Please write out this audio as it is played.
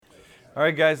All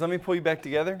right, guys, let me pull you back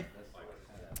together.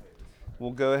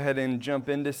 We'll go ahead and jump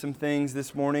into some things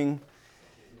this morning.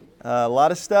 A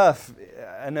lot of stuff.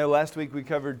 I know last week we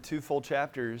covered 2 full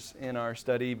chapters in our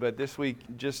study, but this week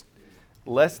just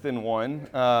less than one.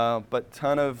 But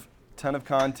ton of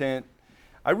content.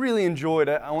 I really enjoyed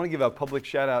it. I want to give a public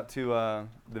shout out to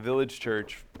the Village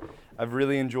Church. I've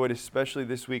really enjoyed, especially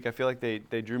this week. I feel like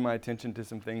they drew my attention to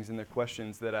some things in their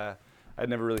questions that I'd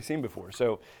never really seen before.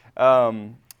 So.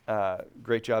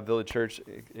 Great job, Village Church.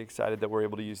 Excited that we're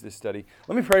able to use this study.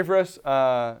 Let me pray for us,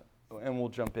 and we'll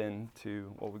jump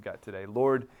into what we've got today.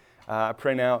 Lord, I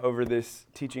pray now over this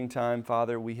teaching time.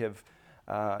 Father, we have,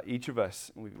 each of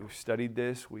us, we've studied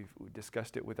this. We've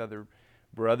discussed it with other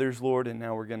brothers, Lord, and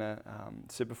now we're going to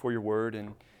sit before your word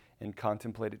and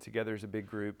contemplate it together as a big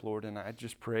group, Lord. And I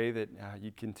just pray that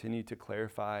you'd continue to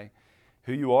clarify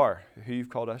who you are, who you've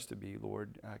called us to be,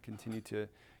 Lord. Continue to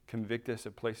convict us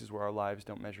of places where our lives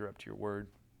don't measure up to your word.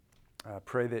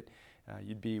 Pray that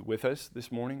you'd be with us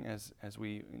this morning as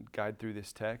we guide through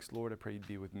this text. Lord, I pray you'd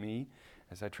be with me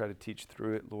as I try to teach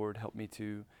through it. Lord, help me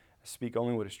to speak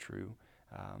only what is true,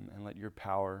 and let your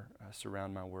power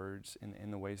surround my words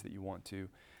in the ways that you want to,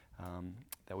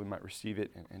 that we might receive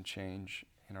it and change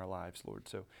in our lives, Lord.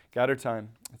 So guide our time.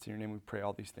 It's in your name we pray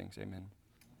all these things. Amen.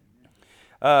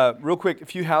 Real quick, a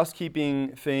few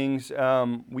housekeeping things.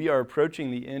 We are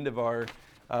approaching the end of our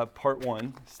part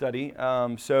 1 study.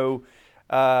 So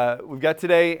we've got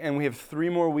today, and we have 3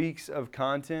 more weeks of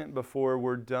content before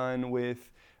we're done with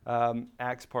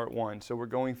Acts part 1. So we're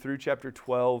going through chapter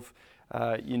 12.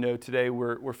 Today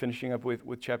we're finishing up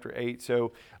with chapter 8.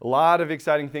 So a lot of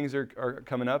exciting things are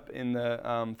coming up in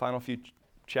the final few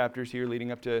chapters here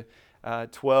leading up to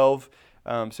 12.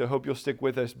 So hope you'll stick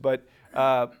with us. But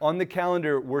on the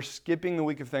calendar, we're skipping the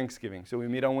week of Thanksgiving. So we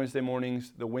meet on Wednesday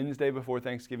mornings. The Wednesday before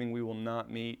Thanksgiving, we will not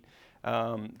meet.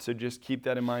 So just keep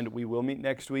that in mind. We will meet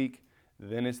next week.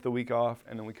 Then it's the week off,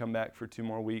 and then we come back for 2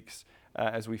 more weeks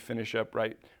as we finish up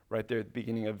right there at the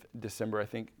beginning of December. I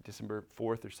think December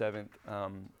 4th or 7th.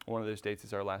 One of those dates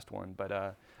is our last one.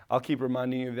 But I'll keep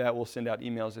reminding you of that. We'll send out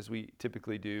emails as we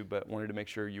typically do, but wanted to make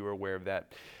sure you were aware of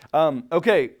that.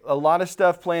 Okay, a lot of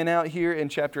stuff playing out here in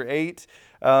chapter 8.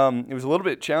 It was a little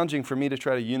bit challenging for me to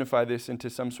try to unify this into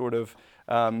some sort of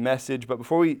message. But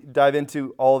before we dive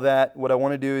into all that, what I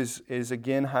want to do is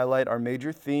again highlight our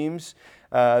major themes.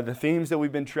 The themes that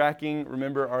we've been tracking,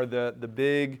 remember, are the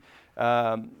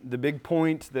big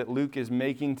point that Luke is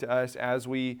making to us as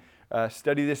we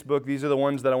study this book. These are the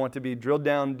ones that I want to be drilled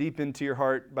down deep into your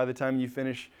heart by the time you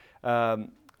finish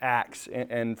Acts,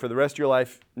 and for the rest of your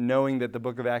life, knowing that the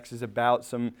book of Acts is about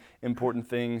some important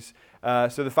things.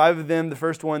 So the 5 of them, the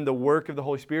first one, the work of the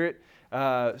Holy Spirit.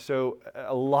 So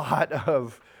a lot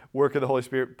of work of the Holy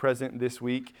Spirit present this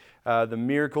week. The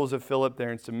miracles of Philip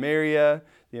there in Samaria,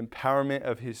 the empowerment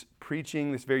of his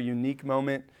preaching, this very unique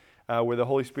moment where the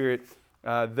Holy Spirit,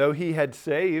 though he had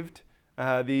saved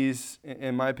these,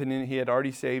 in my opinion, he had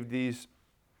already saved these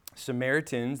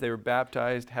Samaritans. They were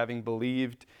baptized having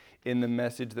believed in the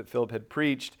message that Philip had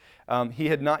preached. He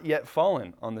had not yet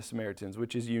fallen on the Samaritans,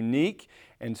 which is unique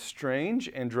and strange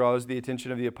and draws the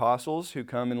attention of the apostles who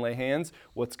come and lay hands.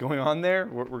 What's going on there?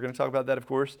 We're going to talk about that, of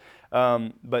course.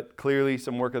 But clearly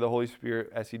some work of the Holy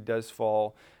Spirit as he does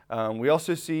fall. We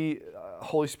also see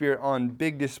Holy Spirit on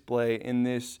big display in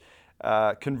this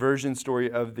conversion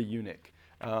story of the eunuch.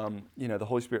 The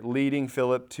Holy Spirit leading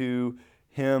Philip to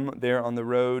him there on the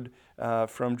road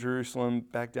from Jerusalem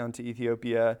back down to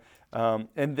Ethiopia.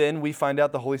 And then we find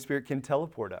out the Holy Spirit can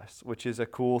teleport us, which is a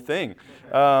cool thing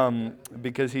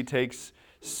because he takes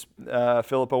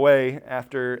Philip away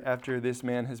after this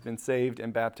man has been saved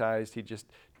and baptized. He just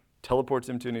teleports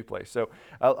him to a new place. So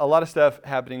a lot of stuff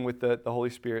happening with the Holy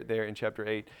Spirit there in chapter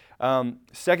 8.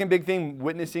 Second big thing,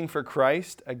 witnessing for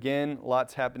Christ. Again,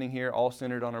 lots happening here, all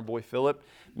centered on our boy Philip.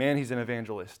 Man, he's an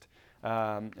evangelist.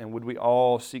 And would we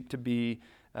all seek to be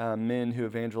men who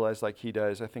evangelize like he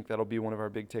does? I think that'll be one of our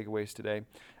big takeaways today.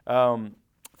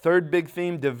 Third big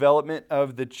theme, development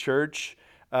of the church.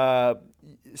 Very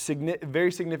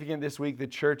significant this week. The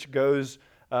church goes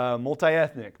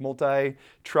multi-ethnic,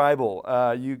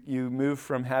 multi-tribal. You move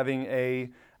from having a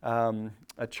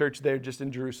church there just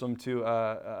in Jerusalem to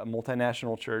a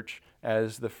multinational church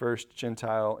as the first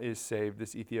Gentile is saved,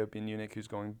 this Ethiopian eunuch who's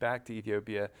going back to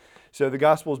Ethiopia. So the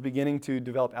gospel is beginning to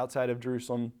develop outside of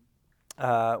Jerusalem,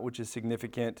 which is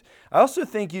significant. I also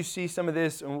think you see some of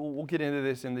this, and we'll get into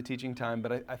this in the teaching time,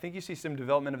 but I think you see some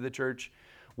development of the church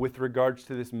with regards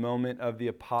to this moment of the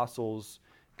apostles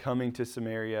coming to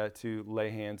Samaria to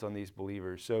lay hands on these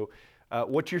believers. So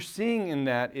What you're seeing in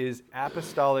that is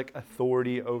apostolic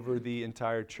authority over the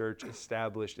entire church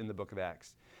established in the book of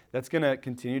Acts. That's going to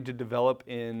continue to develop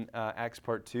in Acts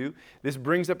Part 2. This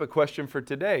brings up a question for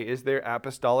today. Is there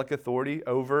apostolic authority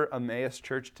over Emmaus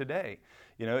Church today?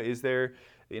 Is there,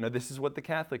 this is what the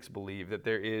Catholics believe, that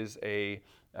there is a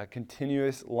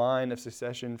continuous line of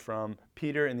succession from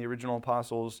Peter and the original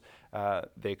apostles.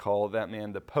 They call that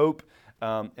man the Pope,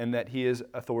 and that he is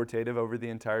authoritative over the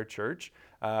entire church.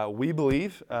 We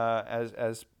believe,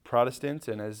 as Protestants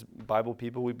and as Bible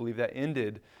people, we believe that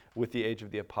ended with the age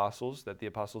of the apostles, that the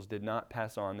apostles did not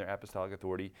pass on their apostolic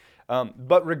authority.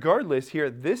 But regardless, here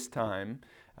at this time,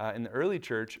 in the early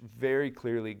church, very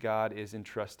clearly God is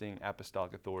entrusting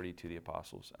apostolic authority to the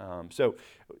apostles. So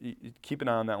keep an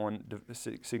eye on that one,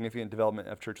 significant development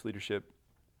of church leadership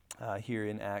here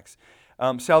in Acts.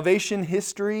 Salvation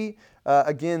history,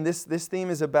 again, this theme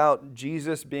is about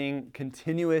Jesus being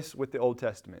continuous with the Old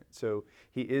Testament. So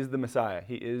he is the Messiah.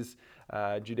 He is,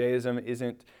 Judaism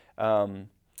isn't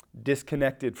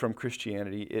disconnected from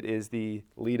Christianity. It is the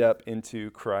lead up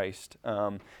into Christ.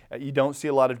 You don't see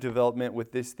a lot of development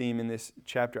with this theme in this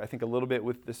chapter. I think a little bit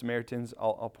with the Samaritans.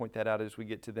 I'll point that out as we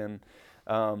get to them.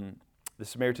 The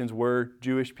Samaritans were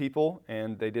Jewish people,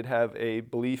 and they did have a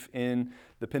belief in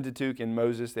the Pentateuch and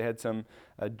Moses. They had some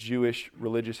Jewish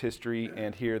religious history,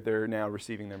 and here they're now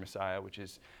receiving their Messiah, which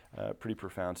is pretty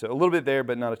profound. So a little bit there,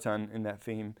 but not a ton in that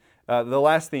theme. The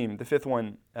last theme, the fifth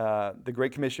one, the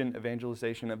Great Commission,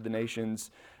 evangelization of the nations.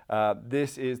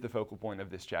 This is the focal point of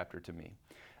this chapter to me.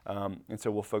 And so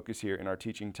we'll focus here in our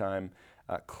teaching time.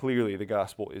 Clearly, the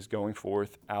gospel is going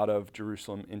forth out of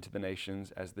Jerusalem into the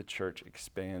nations as the church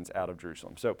expands out of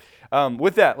Jerusalem. So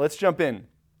with that, let's jump in.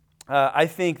 I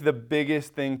think the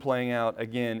biggest thing playing out,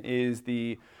 again, is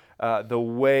the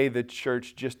way the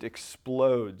church just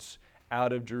explodes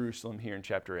out of Jerusalem here in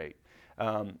chapter 8.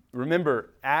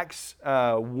 Remember, Acts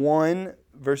 1,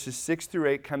 verses 6 through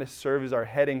 8 kind of serve as our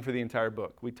heading for the entire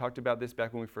book. We talked about this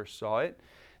back when we first saw it,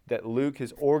 that Luke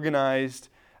has organized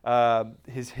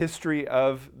his history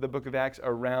of the book of Acts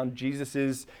around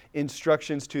Jesus'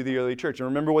 instructions to the early church. And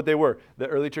remember what they were. The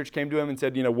early church came to him and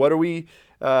said, what are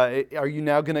you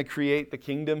now going to create the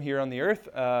kingdom here on the earth?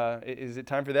 Is it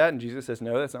time for that? And Jesus says,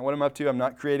 no, that's not what I'm up to. I'm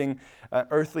not creating an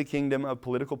earthly kingdom of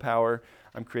political power.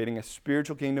 I'm creating a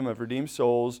spiritual kingdom of redeemed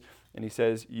souls. And he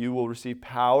says, you will receive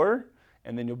power,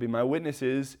 and then you'll be my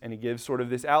witnesses. And he gives sort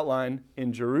of this outline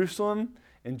in Jerusalem,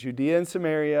 in Judea and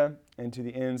Samaria, and to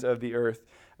the ends of the earth.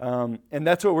 And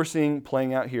that's what we're seeing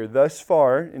playing out here. Thus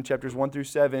far, in chapters 1 through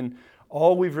 7,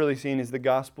 all we've really seen is the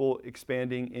gospel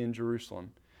expanding in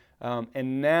Jerusalem.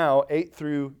 And now, 8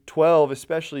 through 12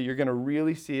 especially, you're going to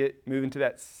really see it move into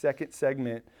that second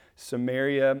segment,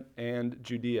 Samaria and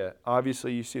Judea.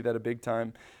 Obviously, you see that a big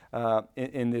time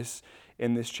in this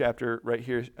chapter right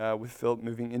here with Philip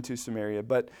moving into Samaria.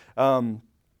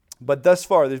 But thus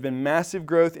far, there's been massive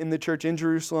growth in the church in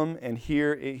Jerusalem, and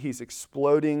here he's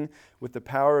exploding with the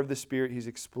power of the Spirit. He's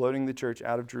exploding the church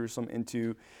out of Jerusalem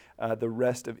into the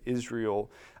rest of Israel.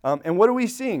 And what are we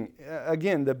seeing?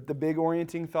 Again, the big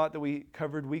orienting thought that we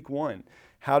covered week 1.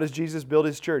 How does Jesus build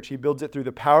his church? He builds it through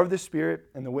the power of the Spirit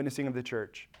and the witnessing of the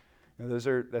church.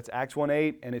 That's Acts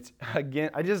 1:8, and it's,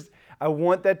 again, I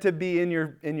want that to be in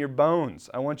your bones.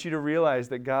 I want you to realize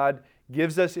that God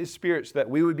gives us his Spirit so that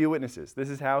we would be witnesses. This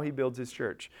is how he builds his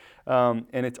church. And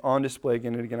it's on display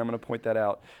again and again. I'm going to point that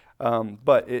out.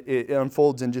 But it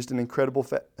unfolds in just an incredible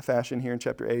fashion here in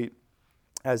chapter 8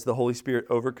 as the Holy Spirit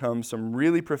overcomes some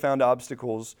really profound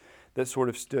obstacles that sort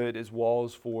of stood as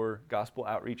walls for gospel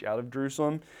outreach out of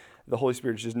Jerusalem. The Holy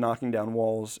Spirit is just knocking down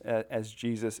walls as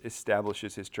Jesus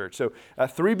establishes his church. So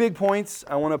 3 big points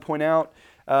I want to point out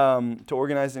to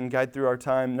organize and guide through our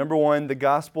time. Number 1, the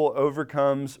gospel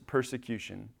overcomes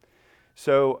persecution.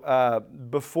 So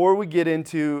before we get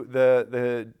into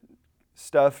the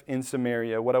stuff in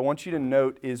Samaria, what I want you to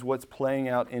note is what's playing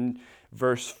out in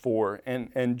verse 4.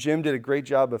 And Jim did a great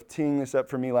job of teeing this up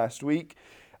for me last week.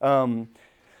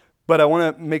 But I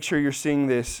want to make sure you're seeing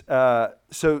this.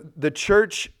 So the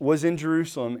church was in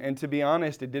Jerusalem, and to be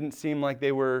honest, it didn't seem like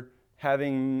they were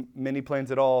having many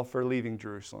plans at all for leaving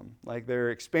Jerusalem. Like they're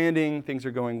expanding, things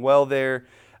are going well there.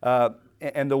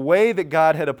 And the way that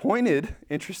God had appointed,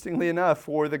 interestingly enough,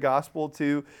 for the gospel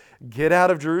to get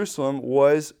out of Jerusalem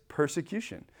was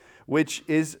persecution, which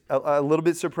is a little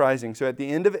bit surprising. So at the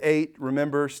end of 8,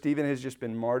 remember, Stephen has just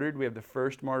been martyred. We have the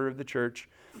first martyr of the church.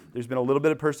 There's been a little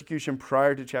bit of persecution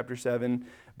prior to chapter 7,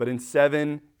 but in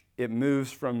 7, it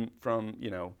moves from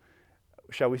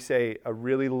shall we say, a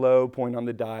really low point on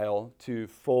the dial to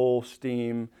full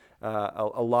steam,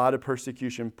 a lot of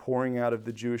persecution pouring out of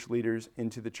the Jewish leaders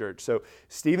into the church. So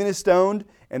Stephen is stoned,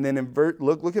 and then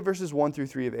look at verses 1 through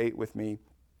 3 of 8 with me.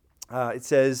 It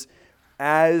says,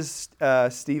 as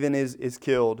Stephen is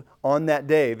killed, on that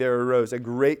day there arose a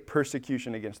great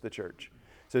persecution against the church.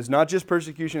 So it's not just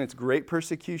persecution, it's great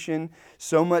persecution,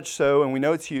 so much so, and we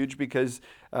know it's huge because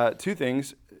two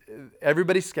things,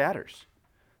 everybody scatters.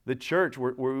 The church,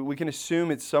 we can assume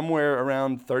it's somewhere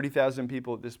around 30,000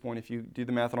 people at this point if you do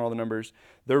the math on all the numbers.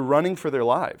 They're running for their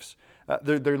lives.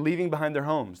 They're leaving behind their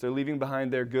homes. They're leaving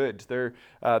behind their goods.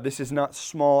 This is not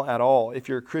small at all. If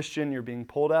you're a Christian, you're being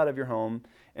pulled out of your home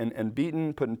and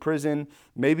beaten, put in prison,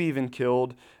 maybe even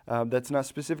killed. That's not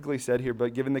specifically said here,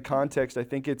 but given the context, I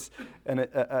think it's an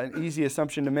easy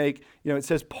assumption to make. It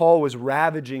says Paul was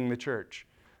ravaging the church.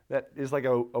 That is like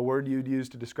a word you'd use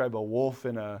to describe a wolf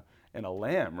and a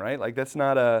lamb, right? Like that's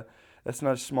not a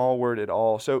small word at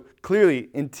all. So clearly,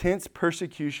 intense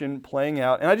persecution playing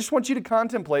out. And I just want you to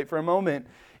contemplate for a moment,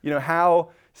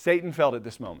 how Satan felt at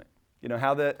this moment.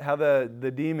 How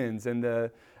the demons and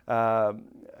the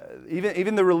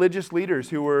even the religious leaders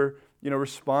who were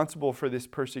responsible for this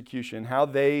persecution, how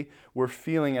they were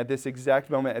feeling at this exact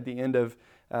moment at the end of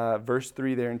verse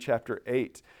 3 there in chapter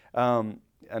 8.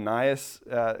 Ananias,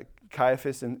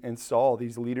 Caiaphas, and Saul,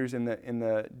 these leaders in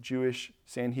the Jewish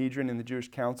Sanhedrin and the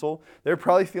Jewish council, they're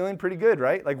probably feeling pretty good,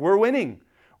 right? Like, we're winning.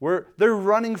 They're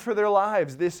running for their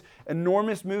lives. This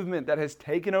enormous movement that has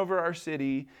taken over our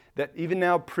city, that even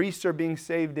now priests are being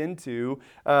saved into,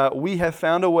 we have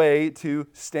found a way to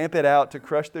stamp it out, to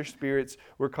crush their spirits.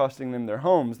 We're costing them their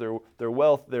homes, their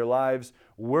wealth, their lives.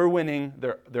 We're winning.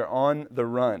 They're on the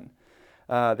run.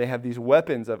 They have these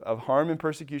weapons of harm and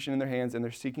persecution in their hands, and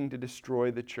they're seeking to destroy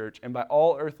the church. And by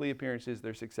all earthly appearances,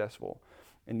 they're successful.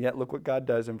 And yet, look what God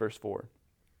does in verse 4.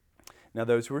 Now,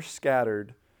 those who were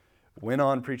scattered went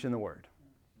on preaching the word.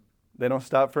 They don't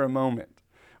stop for a moment,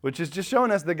 which is just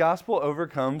showing us the gospel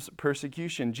overcomes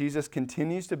persecution. Jesus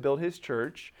continues to build his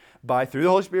church by, through the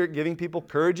Holy Spirit, giving people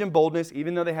courage and boldness,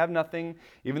 even though they have nothing,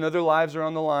 even though their lives are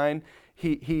on the line.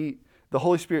 The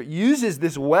Holy Spirit uses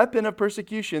this weapon of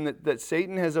persecution that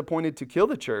Satan has appointed to kill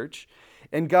the church,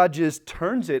 and God just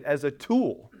turns it as a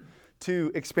tool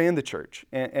to expand the church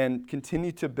and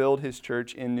continue to build his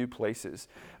church in new places.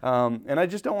 And I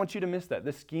just don't want you to miss that.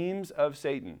 The schemes of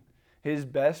Satan, his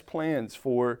best plans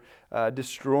for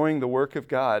destroying the work of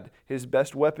God, his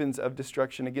best weapons of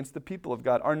destruction against the people of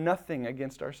God are nothing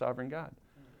against our sovereign God.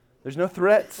 There's no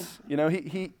threats.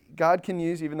 God can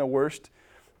use even the worst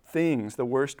things, the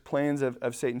worst plans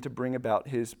of Satan to bring about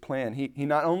his plan. He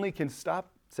not only can stop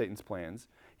Satan's plans,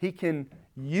 he can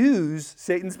use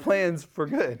Satan's plans for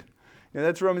good.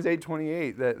 That's Romans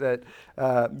 8:28, that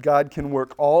God can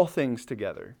work all things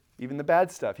together, even the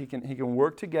bad stuff. He can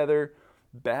work together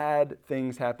bad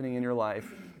things happening in your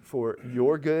life for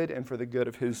your good and for the good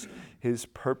of his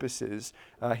purposes.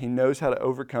 He knows how to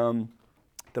overcome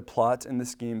the plots and the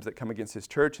schemes that come against his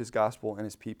church, his gospel, and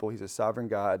his people. He's a sovereign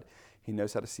God. He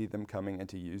knows how to see them coming and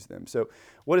to use them. So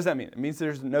what does that mean? It means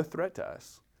there's no threat to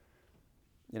us.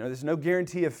 There's no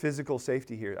guarantee of physical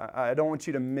safety here. I don't want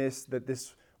you to miss that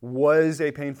this was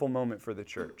a painful moment for the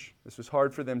church. This was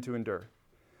hard for them to endure.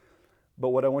 But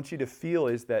what I want you to feel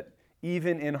is that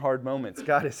even in hard moments,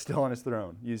 God is still on his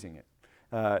throne using it.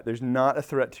 There's not a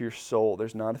threat to your soul.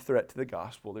 There's not a threat to the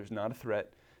gospel. There's not a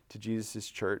threat to Jesus'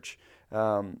 church.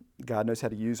 God knows how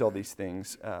to use all these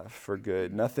things for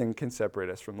good. Nothing can separate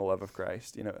us from the love of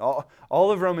Christ.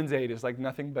 All of Romans 8 is like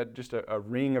nothing but just a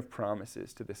ring of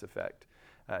promises to this effect,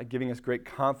 giving us great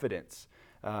confidence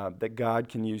that God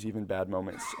can use even bad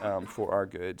moments for our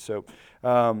good. So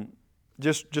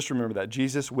just remember that.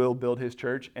 Jesus will build his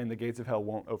church, and the gates of hell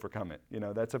won't overcome it.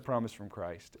 That's a promise from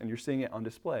Christ. And you're seeing it on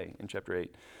display in chapter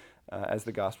 8 as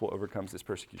the gospel overcomes this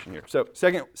persecution here. So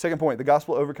second point, the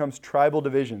gospel overcomes tribal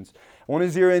divisions. I want to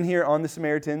zero in here on the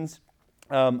Samaritans.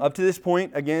 Up to this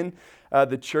point, again,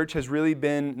 the church has really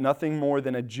been nothing more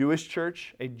than a Jewish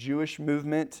church, a Jewish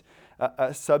movement, a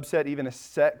subset, even a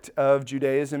sect of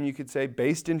Judaism, you could say,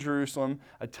 based in Jerusalem.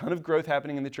 A ton of growth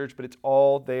happening in the church, but it's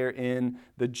all there in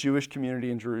the Jewish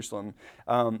community in Jerusalem.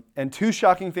 And two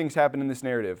shocking things happen in this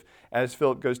narrative as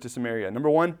Philip goes to Samaria. Number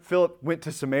one, Philip went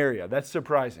to Samaria. That's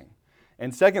surprising.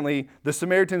 And secondly, the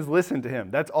Samaritans listened to him.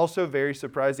 That's also very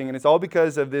surprising, and it's all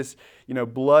because of this,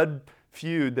 blood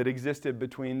feud that existed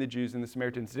between the Jews and the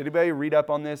Samaritans. Did anybody read up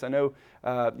on this? I know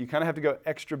you kind of have to go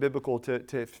extra biblical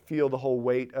to feel the whole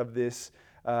weight of this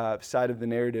side of the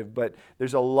narrative, but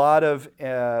there's a lot of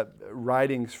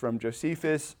writings from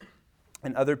Josephus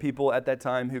and other people at that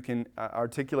time who can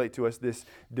articulate to us this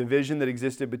division that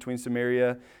existed between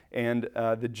Samaria and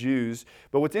the Jews.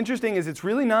 But what's interesting is it's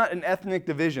really not an ethnic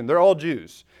division. They're all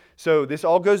Jews. So this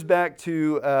all goes back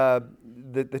to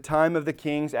the time of the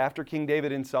kings. After King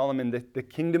David and Solomon, the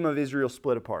kingdom of Israel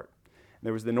split apart.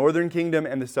 There was the northern kingdom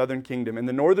and the southern kingdom. And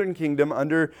the northern kingdom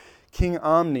under King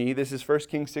Omni, this is 1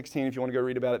 Kings 16 if you want to go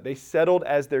read about it, they settled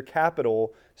as their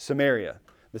capital Samaria.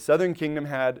 The southern kingdom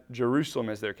had Jerusalem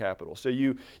as their capital. So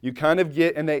you kind of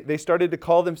get, and they started to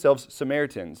call themselves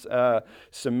Samaritans.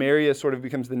 Samaria sort of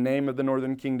becomes the name of the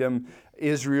northern kingdom.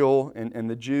 Israel and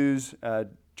the Jews,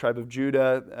 tribe of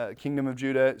Judah, kingdom of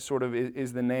Judah, sort of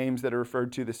is the names that are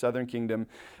referred to the southern kingdom.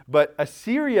 But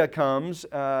Assyria comes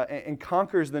and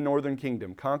conquers the northern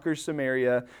kingdom, conquers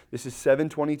Samaria. This is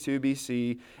 722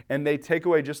 BC. And they take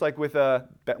away, just like with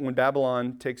when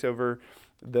Babylon takes over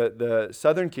the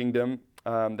southern kingdom,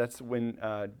 that's when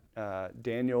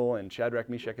Daniel and Shadrach,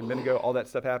 Meshach, and Abednego, all that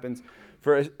stuff happens.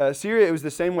 For Assyria, it was the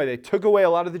same way. They took away a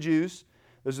lot of the Jews.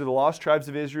 Those are the lost tribes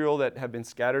of Israel that have been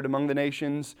scattered among the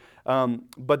nations.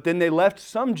 But then they left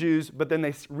some Jews, but then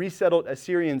they resettled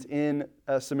Assyrians in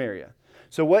Samaria.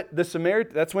 So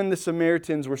that's when the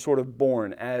Samaritans were sort of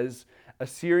born, as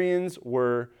Assyrians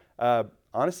were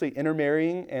honestly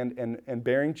intermarrying and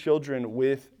bearing children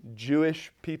with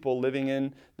Jewish people living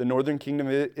in the northern kingdom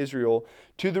of Israel,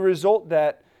 to the result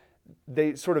that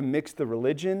they sort of mixed the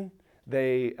religion,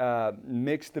 they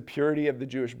mixed the purity of the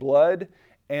Jewish blood,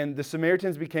 and the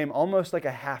Samaritans became almost like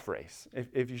a half race,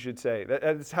 if you should say.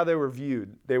 That's how they were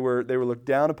viewed. They were looked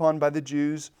down upon by the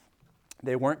Jews.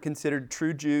 They weren't considered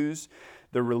true Jews.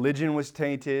 Their religion was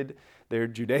tainted. Their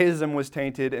Judaism was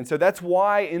tainted. And so that's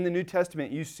why in the New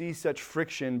Testament you see such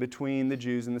friction between the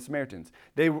Jews and the Samaritans.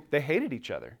 They hated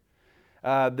each other.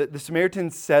 The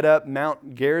Samaritans set up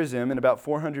Mount Gerizim in about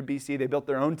 400 BC. They built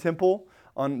their own temple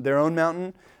on their own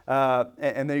mountain.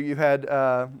 And there you had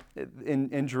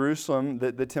in Jerusalem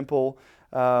the temple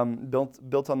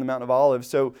built on the Mount of Olives.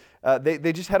 So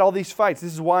they just had all these fights.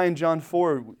 This is why in John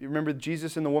 4, you remember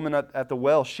Jesus and the woman at the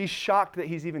well, she's shocked that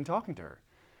he's even talking to her.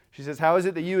 She says, "How is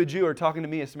it that you, a Jew, are talking to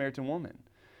me, a Samaritan woman?"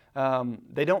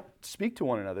 They don't speak to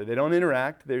one another. They don't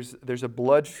interact. There's a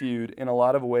blood feud in a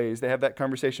lot of ways. They have that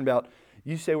conversation about,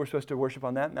 you say we're supposed to worship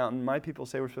on that mountain. My people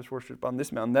say we're supposed to worship on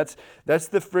this mountain. That's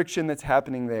the friction that's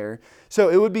happening there. So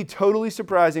it would be totally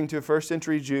surprising to a first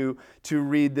century Jew to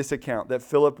read this account, that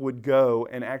Philip would go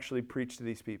and actually preach to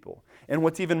these people. And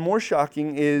what's even more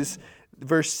shocking is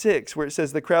verse 6, where it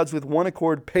says the crowds with one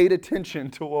accord paid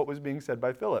attention to what was being said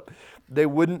by Philip. They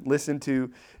wouldn't listen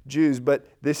to Jews, but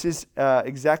this is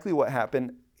exactly what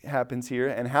happens here.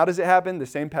 And how does it happen? The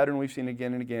same pattern we've seen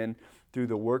again and again. Through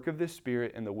the work of the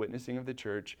Spirit and the witnessing of the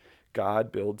church,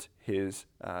 God builds His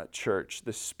church.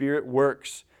 The Spirit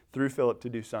works through Philip to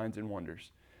do signs and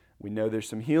wonders. We know there's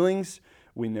some healings.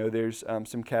 We know there's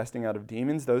some casting out of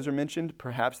demons. Those are mentioned.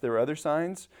 Perhaps there are other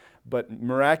signs. But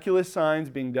miraculous signs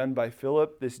being done by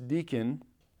Philip, this deacon,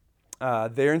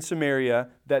 there in Samaria,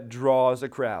 that draws a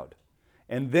crowd.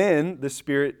 And then the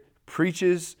Spirit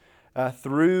preaches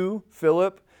through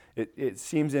Philip. It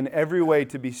seems in every way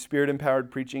to be Spirit-empowered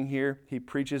preaching here. He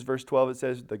preaches, verse 12, it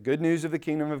says, the good news of the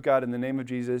kingdom of God in the name of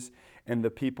Jesus, and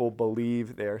the people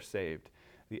believe they are saved.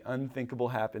 The unthinkable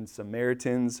happens.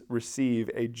 Samaritans receive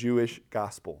a Jewish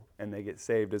gospel, and they get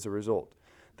saved as a result.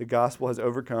 The gospel has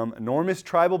overcome enormous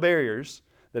tribal barriers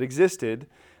that existed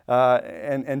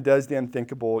and does the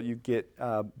unthinkable. You get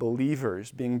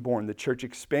believers being born, the church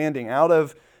expanding out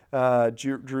of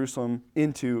Jerusalem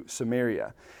into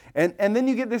Samaria. And then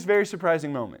you get this very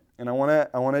surprising moment. And I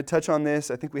want to touch on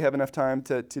this. I think we have enough time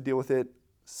to deal with it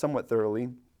somewhat thoroughly.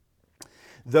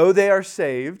 Though they are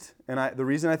saved, and the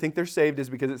reason I think they're saved is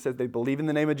because it says they believe in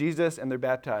the name of Jesus and they're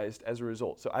baptized as a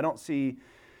result. So I don't see,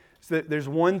 so there's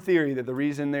one theory that the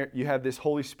reason you have this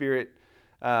Holy Spirit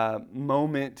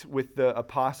moment with the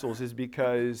apostles is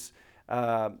because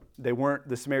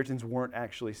the Samaritans weren't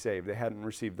actually saved. They hadn't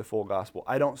received the full gospel.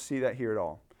 I don't see that here at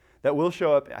all. That will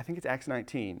show up, I think it's Acts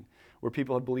 19, where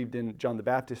people have believed in John the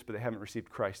Baptist, but they haven't received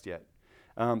Christ yet.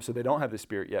 So they don't have the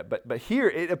Spirit yet. But here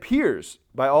it appears,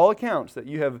 by all accounts, that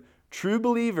you have true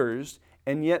believers,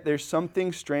 and yet there's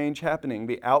something strange happening.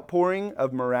 The outpouring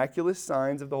of miraculous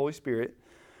signs of the Holy Spirit,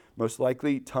 most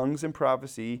likely tongues and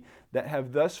prophecy, that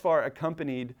have thus far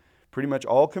accompanied pretty much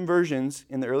all conversions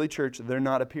in the early church, they're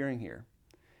not appearing here.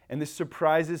 And this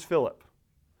surprises Philip.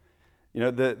 You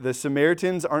know, the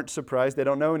Samaritans aren't surprised. They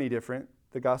don't know any different.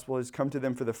 The gospel has come to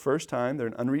them for the first time. They're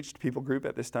an unreached people group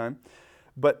at this time.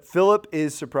 But Philip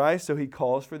is surprised, so he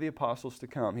calls for the apostles to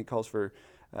come. He calls for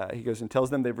he goes and tells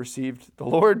them they've received the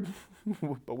Lord,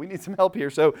 but we need some help here.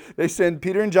 So they send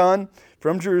Peter and John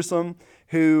from Jerusalem,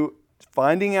 who,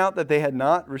 finding out that they had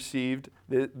not received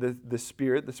the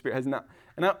Spirit has not.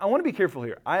 And I want to be careful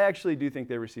here. I actually do think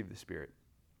they received the Spirit.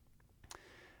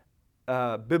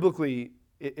 Biblically,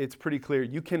 it's pretty clear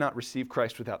you cannot receive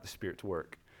Christ without the Spirit's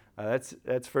work. That's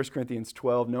 1 Corinthians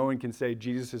 12. No one can say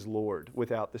Jesus is Lord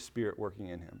without the Spirit working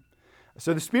in him.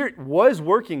 So the Spirit was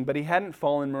working, but he hadn't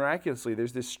fallen miraculously.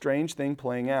 There's this strange thing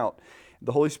playing out.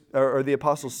 The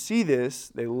apostles see this.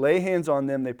 They lay hands on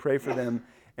them. They pray for them,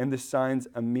 and the signs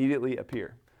immediately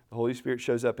appear. The Holy Spirit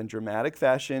shows up in dramatic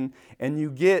fashion, and you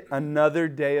get another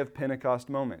day of Pentecost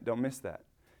moment. Don't miss that.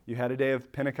 You had a day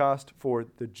of Pentecost for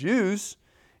the Jews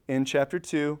in chapter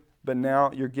 2, but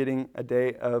now you're getting a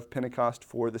day of Pentecost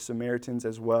for the Samaritans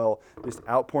as well. This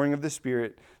outpouring of the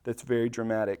Spirit that's very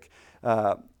dramatic.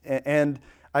 And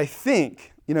I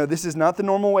think, this is not the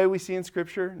normal way we see in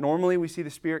Scripture. Normally we see the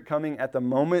Spirit coming at the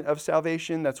moment of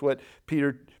salvation. That's what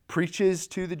Peter preaches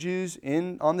to the Jews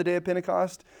on the day of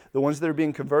Pentecost. The ones that are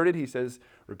being converted, he says,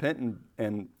 repent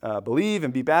and believe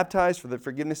and be baptized for the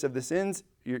forgiveness of the sins.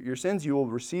 Your sins, you will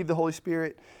receive the Holy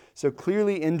Spirit. So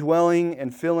clearly indwelling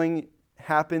and filling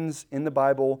happens in the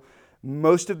Bible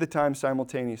most of the time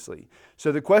simultaneously.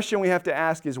 So the question we have to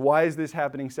ask is, why is this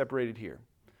happening separated here?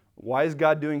 Why is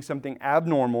God doing something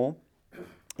abnormal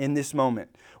in this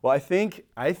moment? Well, I think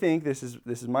this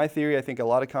is my theory. I think a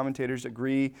lot of commentators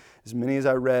agree. As many as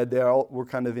I read, we're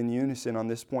kind of in unison on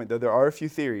this point, though there are a few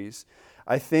theories.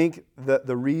 I think that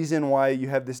the reason why you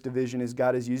have this division is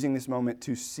God is using this moment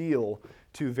to seal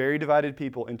two very divided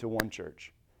people into one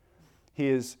church. He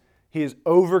is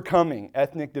overcoming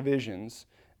ethnic divisions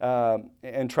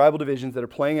and tribal divisions that are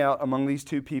playing out among these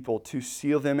two people to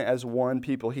seal them as one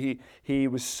people. He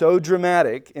was so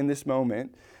dramatic in this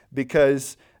moment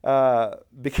because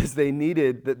they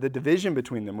needed, the division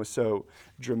between them was so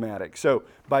dramatic. So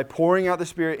by pouring out the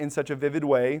Spirit in such a vivid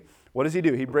way, what does he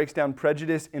do? He breaks down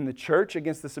prejudice in the church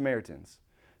against the Samaritans.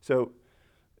 So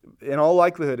in all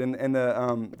likelihood, and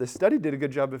the study did a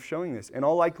good job of showing this, in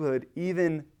all likelihood,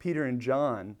 even Peter and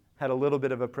John had a little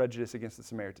bit of a prejudice against the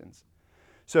Samaritans.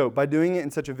 So by doing it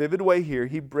in such a vivid way here,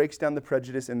 he breaks down the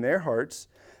prejudice in their hearts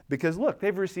because, look,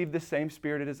 they've received the same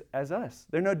Spirit as us.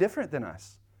 They're no different than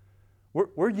us.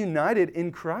 We're united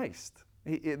in Christ.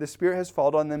 The Spirit has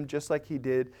fallen on them just like he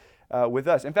did with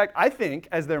us. In fact, I think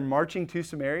as they're marching to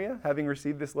Samaria, having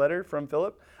received this letter from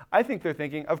Philip, I think they're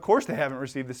thinking, of course they haven't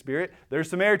received the Spirit. They're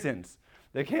Samaritans.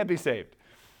 They can't be saved.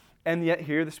 And yet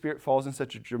here the Spirit falls in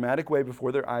such a dramatic way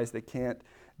before their eyes they can't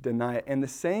deny it. And the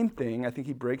same thing, I think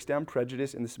he breaks down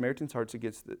prejudice in the Samaritans' hearts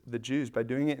against the Jews. By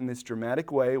doing it in this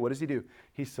dramatic way, what does he do?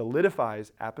 He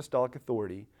solidifies apostolic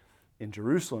authority in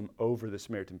Jerusalem over the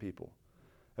Samaritan people.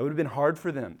 It would have been hard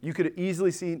for them. You could easily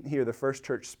see here the first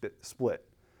church split,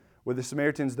 where the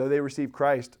Samaritans, though they received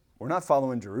Christ, we're not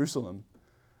following Jerusalem.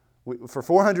 For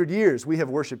 400 years, we have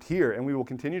worshiped here, and we will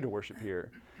continue to worship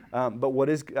here. But what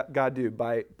does God do?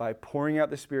 By pouring out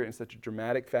the Spirit in such a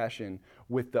dramatic fashion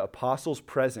with the apostles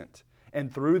present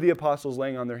and through the apostles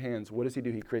laying on their hands, what does he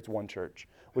do? He creates one church,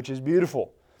 which is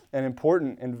beautiful and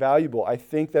important and valuable. I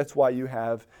think that's why you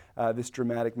have this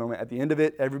dramatic moment. At the end of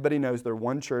it, everybody knows they're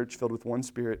one church filled with one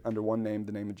Spirit under one name,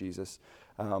 the name of Jesus.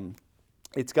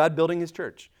 It's God building his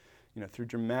church. Through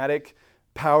dramatic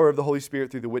power of the Holy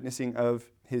Spirit, through the witnessing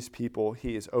of his people,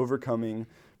 he is overcoming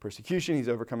persecution. He's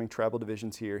overcoming tribal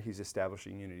divisions here. He's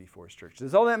establishing unity for his church.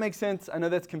 Does all that make sense? I know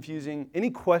that's confusing. Any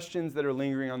questions that are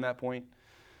lingering on that point?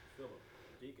 Philip,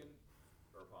 deacon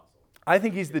or apostle? I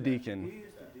think he's the deacon. He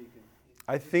is the deacon.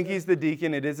 I think he's the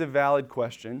deacon. It is a valid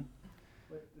question.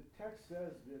 But the text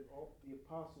says that all the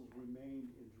apostles remained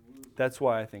in Jerusalem. That's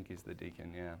why I think he's the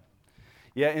deacon, yeah.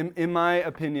 Yeah, in my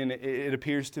opinion, it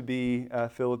appears to be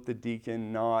Philip the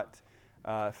deacon, not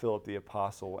Philip the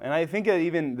apostle. And I think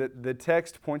even the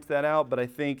text points that out, but I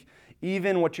think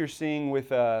even what you're seeing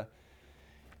with,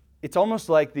 it's almost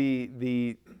like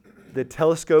the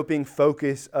telescoping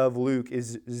focus of Luke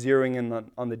is zeroing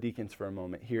in on the deacons for a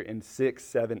moment here in 6,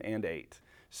 7, and 8.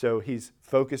 So he's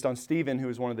focused on Stephen, who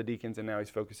is one of the deacons, and now he's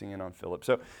focusing in on Philip.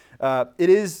 So it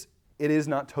is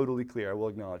not totally clear, I will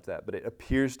acknowledge that, but it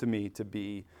appears to me to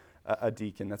be a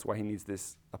deacon. That's why he needs the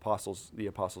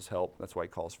apostles' help. That's why he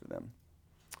calls for them.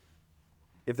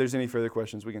 If there's any further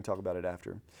questions, we can talk about it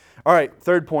after. All right,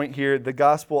 third point here, the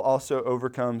gospel also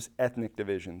overcomes ethnic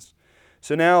divisions.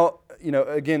 So now,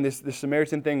 again, this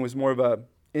Samaritan thing was more of a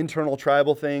internal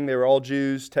tribal thing. They were all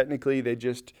Jews. Technically, they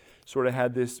just sort of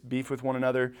had this beef with one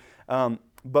another.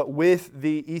 But with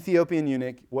the Ethiopian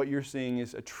eunuch, what you're seeing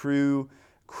is a true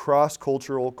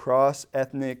cross-cultural,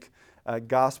 cross-ethnic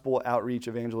gospel outreach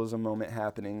evangelism moment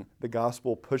happening, the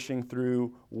gospel pushing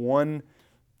through one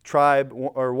tribe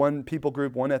or one people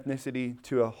group, one ethnicity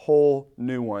to a whole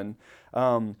new one.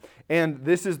 And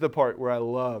this is the part where I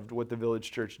loved what the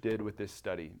Village Church did with this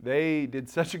study. They did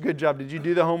such a good job. Did you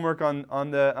do the homework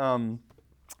on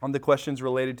the questions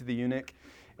related to the eunuch?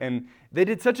 And they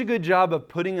did such a good job of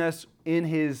putting us in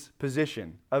his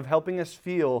position, of helping us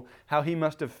feel how he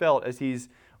must have felt as he's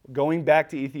going back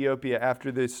to Ethiopia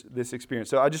after this experience.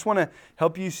 So I just want to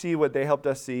help you see what they helped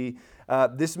us see.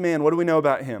 This man, what do we know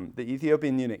about him? The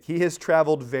Ethiopian eunuch. He has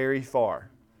traveled very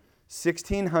far.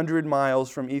 1,600 miles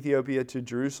from Ethiopia to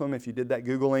Jerusalem. If you did that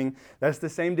Googling, that's the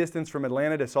same distance from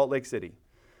Atlanta to Salt Lake City.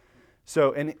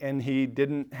 So, and he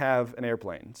didn't have an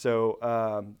airplane.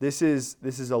 So this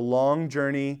is a long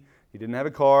journey. He didn't have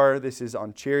a car. This is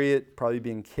on chariot, probably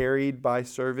being carried by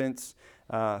servants.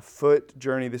 Foot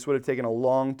journey. This would have taken a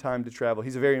long time to travel.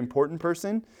 He's a very important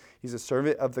person. He's a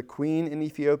servant of the queen in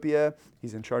Ethiopia.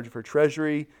 He's in charge of her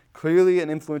treasury. Clearly an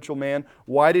influential man.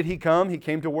 Why did he come? He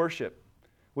came to worship,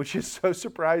 which is so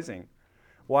surprising.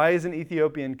 Why is an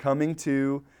Ethiopian coming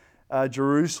to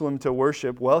Jerusalem to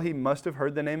worship? Well, he must have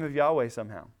heard the name of Yahweh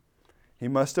somehow. He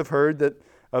must have heard that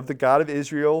of the God of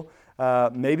Israel,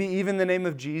 maybe even the name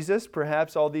of Jesus.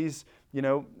 Perhaps all these,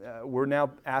 we're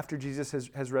now after Jesus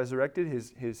has resurrected.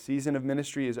 His season of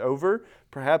ministry is over.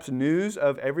 Perhaps news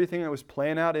of everything that was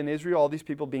playing out in Israel, all these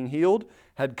people being healed,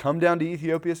 had come down to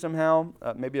Ethiopia somehow.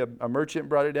 Maybe a merchant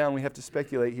brought it down. We have to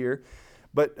speculate here.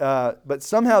 But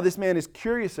somehow this man is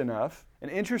curious enough and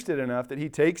interested enough that he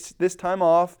takes this time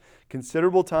off,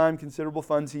 considerable time, considerable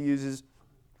funds he uses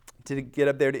to get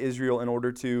up there to Israel in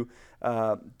order to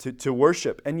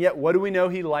worship. And yet, what do we know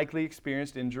he likely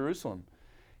experienced in Jerusalem?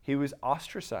 He was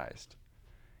ostracized.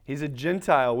 He's a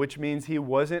Gentile, which means he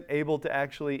wasn't able to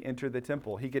actually enter the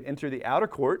temple. He could enter the outer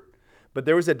court, but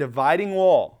there was a dividing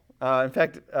wall. In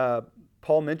fact,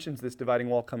 Paul mentions this dividing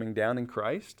wall coming down in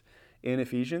Christ in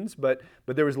Ephesians, but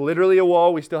there was literally a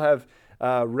wall. We still have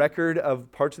record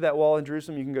of parts of that wall in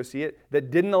Jerusalem. You can go see it, that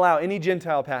didn't allow any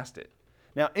Gentile past it.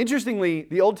 Now, interestingly,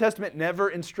 the Old Testament never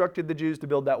instructed the Jews to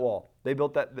build that wall. They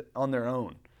built that on their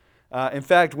own. In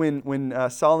fact, when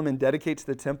Solomon dedicates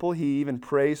the temple, he even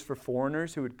prays for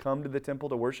foreigners who would come to the temple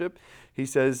to worship. He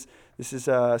says, this is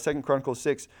 2 Chronicles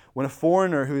 6, when a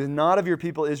foreigner who is not of your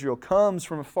people Israel comes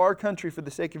from a far country for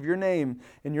the sake of your name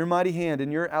and your mighty hand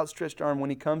and your outstretched arm, when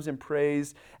he comes and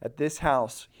prays at this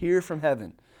house, hear from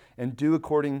heaven and do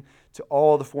according to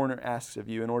all the foreigner asks of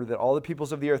you, in order that all the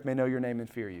peoples of the earth may know your name and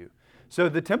fear you. So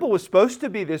the temple was supposed to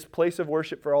be this place of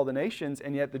worship for all the nations,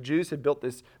 and yet the Jews had built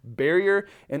this barrier,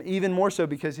 and even more so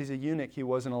because he's a eunuch, he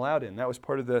wasn't allowed in. That was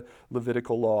part of the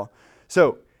Levitical law.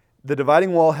 So the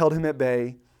dividing wall held him at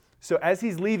bay. So as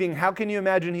he's leaving, how can you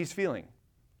imagine he's feeling?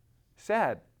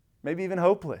 Sad, maybe even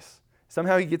hopeless.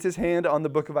 Somehow he gets his hand on the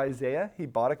book of Isaiah. He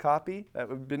bought a copy. That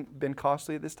would have been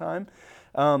costly at this time.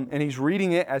 And he's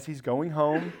reading it as he's going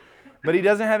home. But he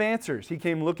doesn't have answers. He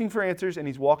came looking for answers, and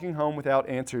he's walking home without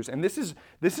answers. And this is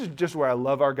just where I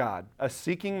love our God. A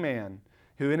seeking man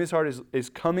who in his heart is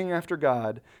coming after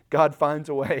God. God finds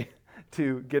a way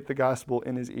to get the gospel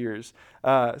in his ears.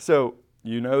 So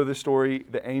you know the story.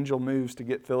 The angel moves to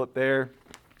get Philip there.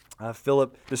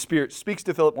 The Spirit speaks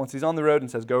to Philip once he's on the road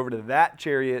and says, go over to that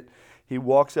chariot. He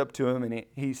walks up to him, and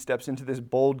he steps into this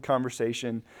bold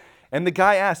conversation. And the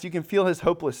guy asks, you can feel his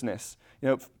hopelessness.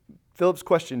 Philip's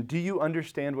question, do you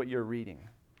understand what you're reading?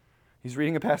 He's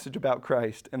reading a passage about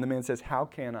Christ, and the man says, how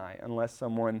can I unless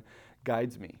someone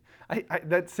guides me?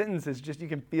 That sentence is just, you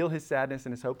can feel his sadness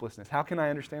and his hopelessness. How can I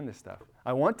understand this stuff?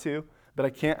 I want to, but I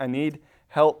can't. I need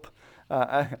help.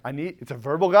 It's a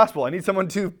verbal gospel. I need someone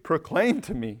to proclaim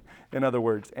to me, in other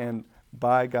words. And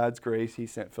by God's grace, he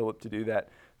sent Philip to do that.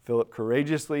 Philip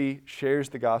courageously shares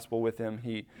the gospel with him.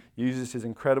 He uses his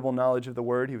incredible knowledge of the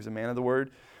word. He was a man of the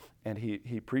word. And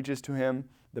he preaches to him.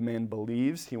 The man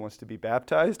believes. He wants to be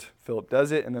baptized. Philip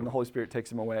does it, and then the Holy Spirit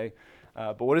takes him away.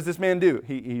 But what does this man do?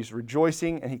 He's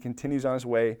rejoicing, and he continues on his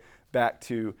way back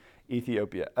to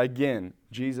Ethiopia. Again,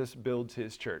 Jesus builds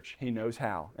his church. He knows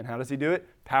how. And how does he do it?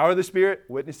 Power of the Spirit,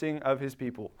 witnessing of his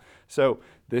people. So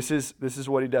this is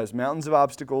what he does. Mountains of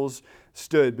obstacles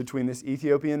stood between this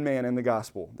Ethiopian man and the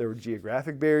gospel. There were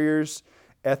geographic barriers,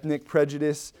 ethnic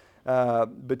prejudice,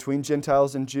 between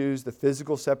Gentiles and Jews, the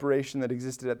physical separation that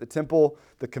existed at the temple,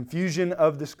 the confusion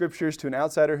of the scriptures to an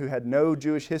outsider who had no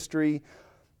Jewish history.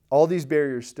 All these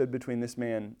barriers stood between this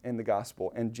man and the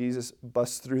gospel, and Jesus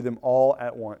busts through them all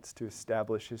at once to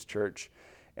establish his church.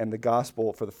 And the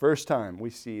gospel, for the first time,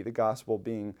 we see the gospel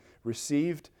being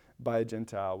received by a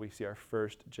Gentile. We see our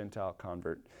first Gentile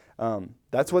convert.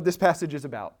 That's what this passage is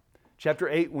about. Chapter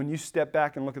 8, when you step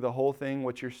back and look at the whole thing,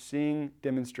 what you're seeing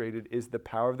demonstrated is the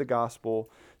power of the gospel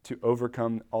to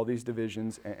overcome all these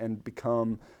divisions and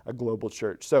become a global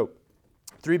church. So,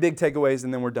 3 big takeaways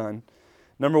and then we're done.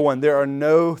 Number 1, there are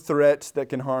no threats that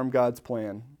can harm God's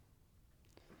plan.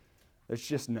 There's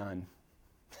just none.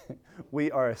 We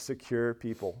are a secure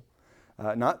people.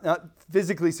 Not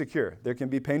physically secure. There can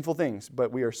be painful things,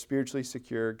 but we are spiritually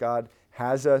secure. God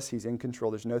has us. He's in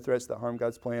control. There's no threats that harm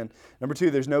God's plan. Number 2,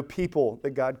 there's no people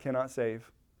that God cannot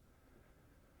save.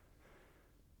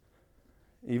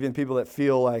 Even people that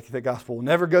feel like the gospel will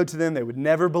never go to them, they would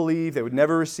never believe, they would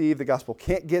never receive, the gospel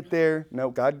can't get there. No,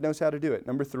 God knows how to do it.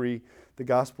 Number 3, the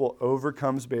gospel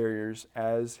overcomes barriers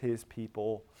as His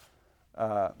people.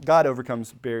 God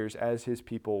overcomes barriers as His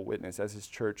people witness, as His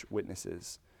church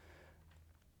witnesses.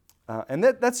 And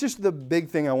that's just the big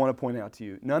thing I want to point out to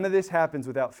you. None of this happens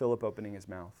without Philip opening his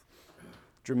mouth.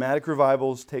 Dramatic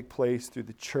revivals take place through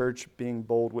the church being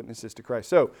bold witnesses to Christ.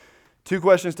 So, 2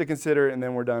 questions to consider, and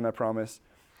then we're done, I promise.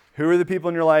 Who are the people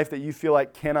in your life that you feel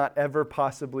like cannot ever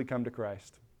possibly come to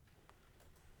Christ?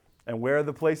 And where are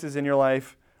the places in your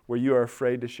life where you are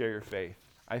afraid to share your faith?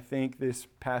 I think this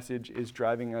passage is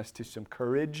driving us to some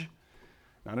courage,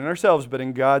 not in ourselves, but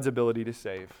in God's ability to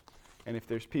save. And if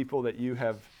there's people that you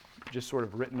have just sort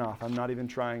of written off, I'm not even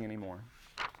trying anymore.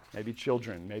 Maybe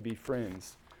children, maybe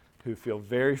friends who feel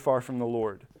very far from the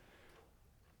Lord.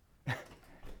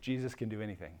 Jesus can do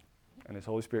anything, and His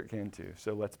Holy Spirit can too.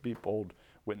 So let's be bold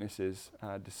witnesses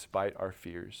despite our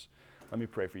fears. Let me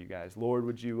pray for you guys. Lord,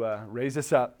 would you raise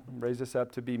us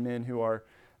up to be men who are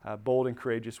bold and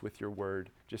courageous with your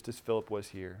word, just as Philip was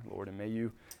here, Lord, and may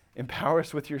you empower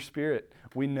us with your Spirit.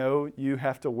 We know you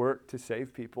have to work to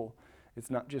save people. It's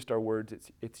not just our words,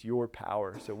 it's your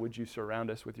power. So would you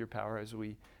surround us with your power as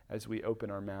we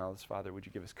open our mouths, Father? Would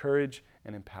you give us courage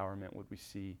and empowerment? Would we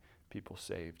see people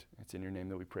saved? It's in your name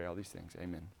that we pray all these things.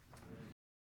 Amen.